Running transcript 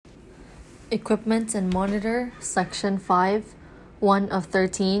Equipment and Monitor, Section 5, 1 of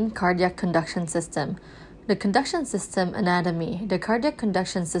 13, Cardiac Conduction System. The conduction system anatomy. The cardiac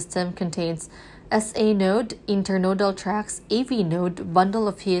conduction system contains SA node, internodal tracts, AV node, bundle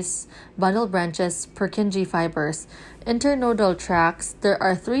of His, bundle branches, Purkinje fibers. Internodal tracts. There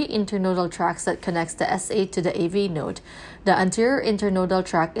are 3 internodal tracts that connects the SA to the AV node. The anterior internodal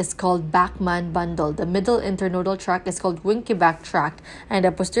tract is called Bachmann bundle. The middle internodal tract is called Winckebach tract, and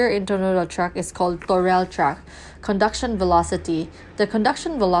the posterior internodal tract is called Thorell tract. Conduction velocity. The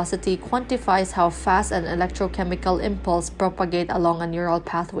conduction velocity quantifies how fast an electrochemical impulse propagates along a neural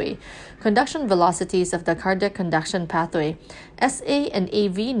pathway. Conduction velocities of the cardiac conduction pathway. SA and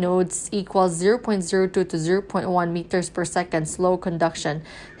AV nodes equals 0.02 to 0.1 meters per second slow conduction.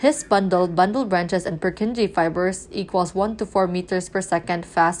 His bundle branches, and Purkinje fibers equals 1 to 4 meters per second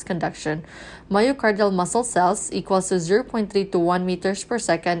fast conduction. Myocardial muscle cells equals to 0.3 to 1 meters per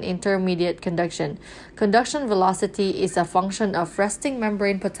second intermediate conduction. Conduction velocity is a function of resting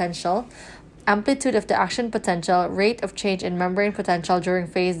membrane potential, amplitude of the action potential, rate of change in membrane potential during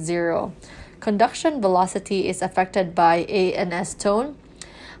phase 0. Conduction velocity is affected by ANS tone,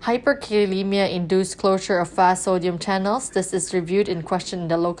 hyperkalemia-induced closure of fast sodium channels. This is reviewed in question in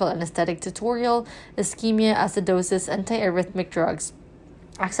the local anesthetic tutorial. Ischemia, acidosis, antiarrhythmic drugs.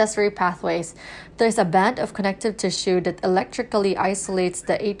 Accessory pathways. There is a band of connective tissue that electrically isolates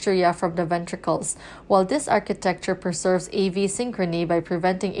the atria from the ventricles. While this architecture preserves AV synchrony by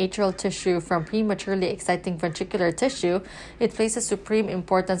preventing atrial tissue from prematurely exciting ventricular tissue, it places supreme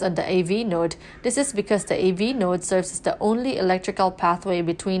importance on the AV node. This is because the AV node serves as the only electrical pathway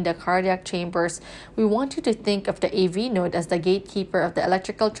between the cardiac chambers. We want you to think of the AV node as the gatekeeper of the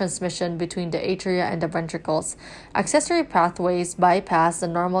electrical transmission between the atria and the ventricles. Accessory pathways bypass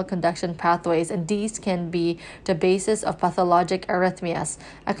the normal conduction pathways, and these can be the basis of pathologic arrhythmias.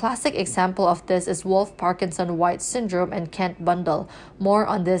 A classic example of this is Wolff-Parkinson-White syndrome and Kent bundle. More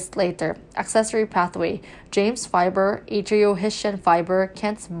on this later. Accessory pathway. James fiber, atriohischian fiber,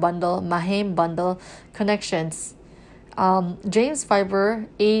 Kent's bundle, Maheim bundle. Connections. James fiber,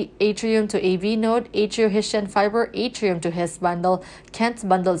 atrium to AV node, atriohischian fiber, atrium to His bundle, Kent's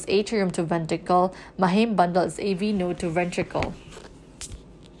bundle is atrium to ventricle, Maheim bundle is AV node to ventricle.